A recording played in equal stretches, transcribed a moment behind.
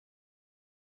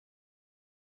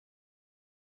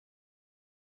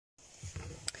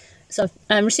So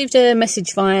I've received a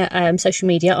message via social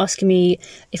media asking me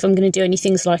if I'm going to do any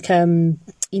things like,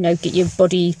 you know, get your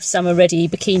body summer ready,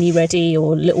 bikini ready,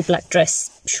 or little black dress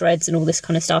shreds and all this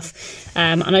kind of stuff.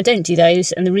 And I don't do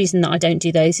those. And the reason that I don't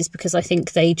do those is because I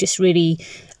think they just really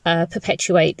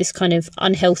perpetuate this kind of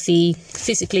unhealthy,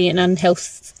 physically and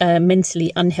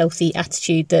mentally unhealthy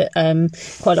attitude that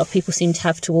quite a lot of people seem to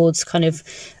have towards kind of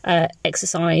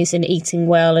exercise and eating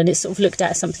well, and it's sort of looked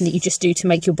at as something that you just do to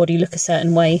make your body look a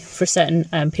certain way for a certain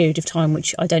period of time,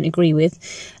 which I don't agree with.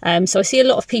 So I see a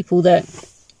lot of people that,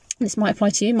 this might apply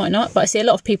to you, might not, but I see a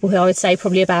lot of people who I would say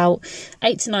probably about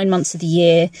 8 to 9 months of the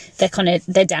year,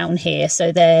 they're down here.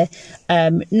 So they're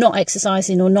not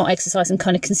exercising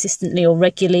kind of consistently or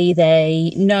regularly.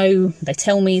 They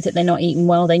tell me that they're not eating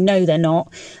well. They know they're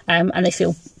not, and they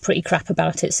feel pretty crap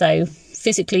about it. So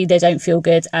physically they don't feel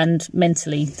good, and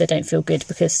mentally they don't feel good,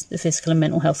 because the physical and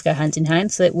mental health go hand in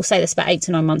hand. So we'll say that's about 8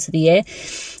 to 9 months of the year.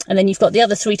 And then you've got the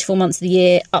other 3 to 4 months of the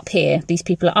year up here. These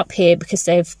people are up here because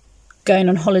they've going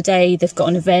on holiday, they've got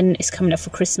an event, it's coming up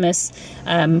for Christmas,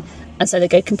 and so they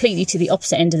go completely to the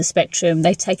opposite end of the spectrum.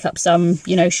 They take up some,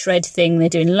 you know, shred thing. They're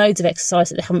doing loads of exercise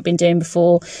that they haven't been doing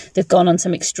before. They've gone on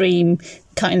some extreme,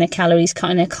 cutting their calories,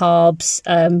 cutting their carbs,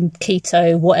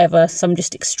 keto, whatever, some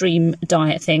just extreme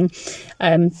diet thing,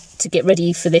 to get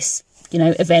ready for this, you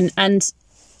know, event. And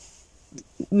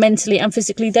mentally and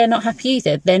physically they're not happy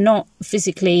either. They're not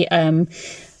physically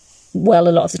well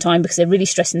a lot of the time because they're really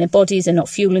stressing their bodies, they're not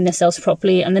fueling themselves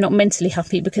properly, and they're not mentally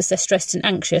happy because they're stressed and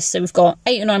anxious. So we've got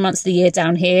 8 or 9 months of the year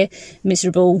down here,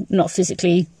 miserable, not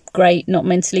physically great, not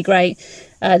mentally great.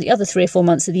 The other 3 or 4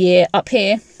 months of the year up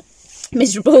here,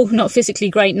 miserable, not physically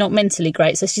great, not mentally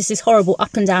great. So it's just this horrible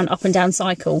up and down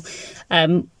cycle,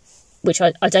 which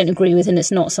I don't agree with, and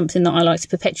it's not something that I like to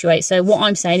perpetuate. So what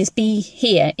I'm saying is be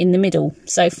here in the middle.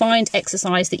 So find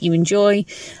exercise that you enjoy,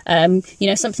 you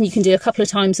know, something you can do a couple of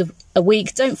times a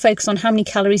week. Don't focus on how many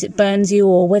calories it burns you,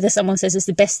 or whether someone says it's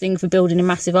the best thing for building a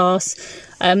massive arse.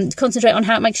 Concentrate on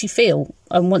how it makes you feel.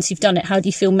 And once you've done it, how do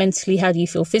you feel mentally? How do you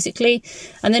feel physically?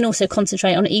 And then also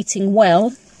concentrate on eating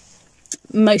well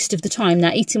most of the time.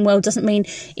 Now, eating well doesn't mean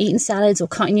eating salads or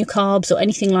cutting your carbs or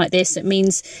anything like this. It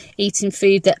means eating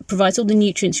food that provides all the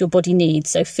nutrients your body needs.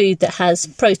 So food that has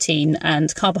protein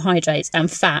and carbohydrates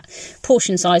and fat,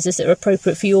 portion sizes that are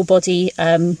appropriate for your body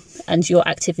and your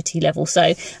activity level.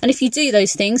 So, and if you do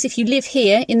those things, if you live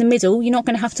here in the middle, you're not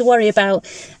going to have to worry about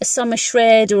a summer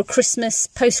shred or a Christmas,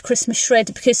 post-Christmas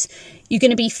shred, because you're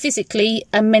going to be physically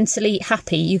and mentally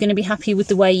happy. You're going to be happy with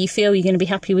the way you feel. You're going to be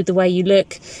happy with the way you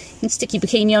look. You can stick your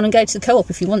bikini on and go to the co-op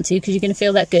if you want to, because you're going to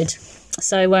feel that good.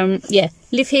 So, yeah,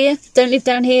 live here. Don't live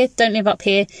down here. Don't live up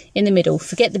here in the middle.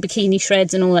 Forget the bikini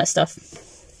shreds and all that stuff.